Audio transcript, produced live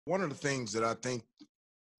One of the things that I think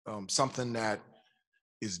something that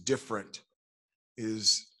is different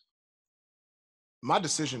is my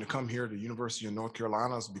decision to come here to the University of North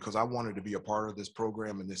Carolina is because I wanted to be a part of this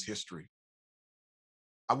program and this history.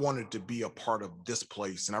 I wanted to be a part of this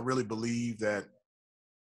place. And I really believe that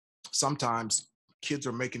sometimes kids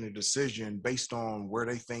are making a decision based on where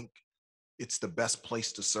they think it's the best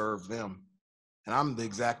place to serve them. And I'm the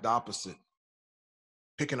exact opposite,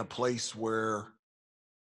 picking a place where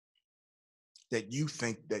that you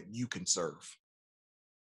think that you can serve.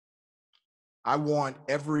 I want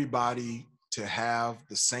everybody to have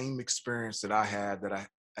the same experience that I had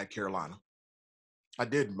at Carolina. I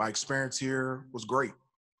did. My experience here was great.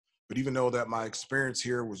 But even though that my experience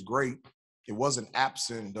here was great, it wasn't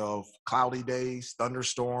absent of cloudy days,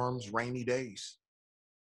 thunderstorms, rainy days.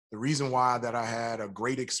 The reason why that I had a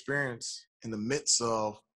great experience in the midst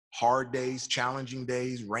of hard days, challenging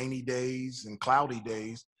days, rainy days, and cloudy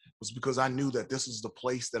days was because I knew that this is the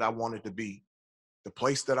place that I wanted to be, the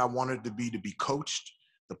place that I wanted to be coached,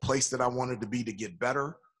 the place that I wanted to be to get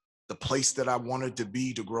better, the place that I wanted to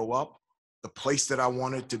be to grow up, the place that I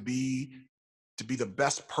wanted to be the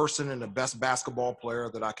best person and the best basketball player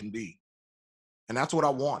that I can be. And that's what I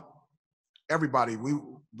want. Everybody,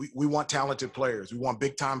 we want talented players. We want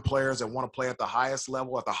big time players that want to play at the highest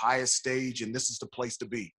level, at the highest stage, and this is the place to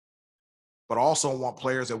be. But I also want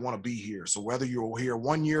players that want to be here. So whether you're here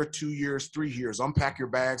 1 year, 2 years, 3 years, unpack your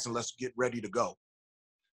bags and let's get ready to go.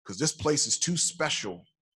 Because this place is too special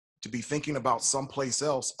to be thinking about someplace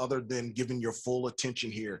else other than giving your full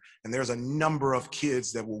attention here. And there's a number of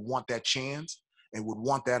kids that will want that chance and would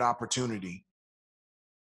want that opportunity.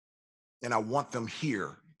 And I want them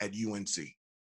here at UNC.